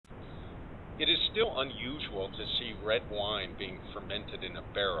It is still unusual to see red wine being fermented in a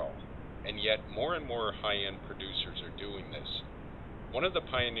barrel, and yet more and more high-end producers are doing this. One of the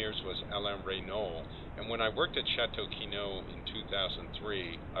pioneers was Alain Reynaud, and when I worked at Chateau Quinault in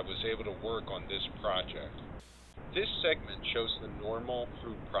 2003, I was able to work on this project. This segment shows the normal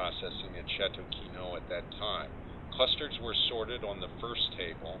fruit processing at Chateau Quinault at that time. Clusters were sorted on the first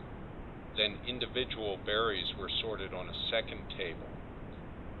table, then individual berries were sorted on a second table.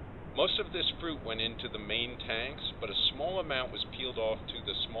 Most of this fruit went into the main tanks, but a small amount was peeled off to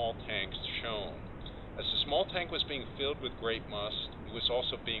the small tanks shown. As the small tank was being filled with grape must, it was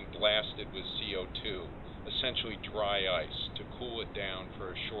also being blasted with CO2, essentially dry ice, to cool it down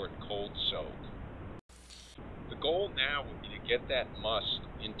for a short cold soak. The goal now would be to get that must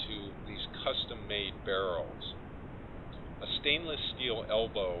into these custom-made barrels. A stainless steel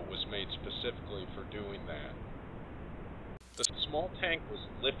elbow was made specifically for doing that. The small tank was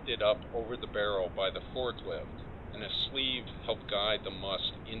lifted up over the barrel by the forklift, and a sleeve helped guide the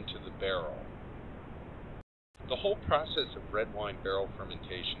must into the barrel. The whole process of red wine barrel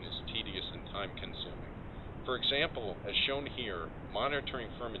fermentation is tedious and time-consuming. For example, as shown here, monitoring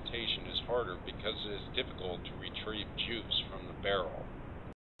fermentation is harder because it is difficult to retrieve juice from the barrel.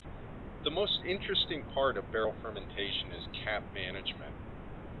 The most interesting part of barrel fermentation is cap management.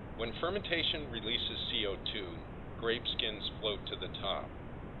 When fermentation releases CO2, grape skins float to the top.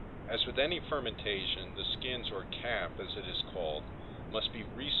 As with any fermentation, the skins, or cap as it is called, must be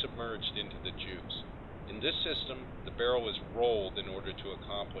resubmerged into the juice. In this system, the barrel is rolled in order to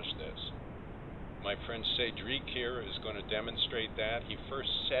accomplish this. My friend Cédric here is going to demonstrate that. He first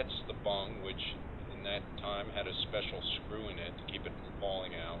sets the bung, which in that time had a special screw in it to keep it from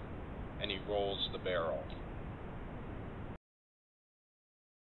falling out, and he rolls the barrel.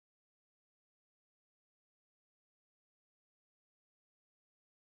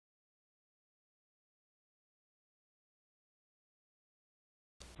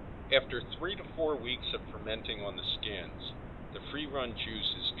 After 3 to 4 weeks of fermenting on the skins, the free-run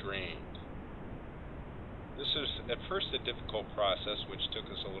juice is drained. This is at first a difficult process which took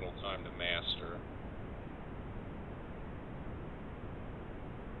us a little time to master.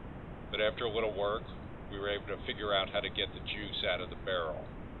 But after a little work, we were able to figure out how to get the juice out of the barrel.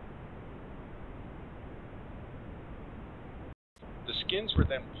 The skins were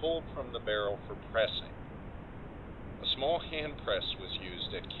then pulled from the barrel for pressing. A small hand press was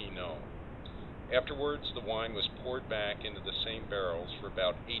used at Quinault. Afterwards, the wine was poured back into the same barrels for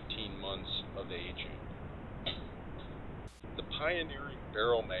about 18 months of aging. The pioneering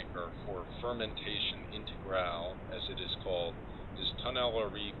barrel maker for fermentation intégrale, as it is called, is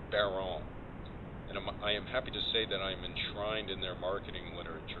Tonnellerie Baron, and I am happy to say that I am enshrined in their marketing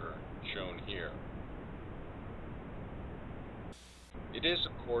literature, shown here. It is,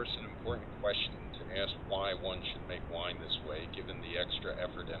 of course, an important question to ask why one should make wine this way, given the extra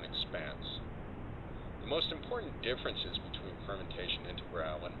effort and expense. The most important differences between fermentation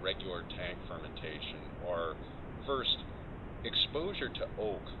intégrale and regular tank fermentation are, first, exposure to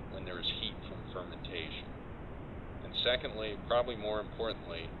oak when there is heat from fermentation. And secondly, probably more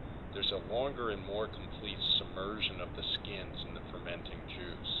importantly, there's a longer and more complete submersion of the skins in the fermenting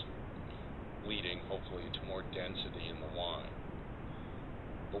juice, leading, hopefully, to more density in the wine.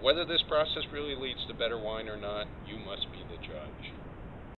 But whether this process really leads to better wine or not, you must be the judge.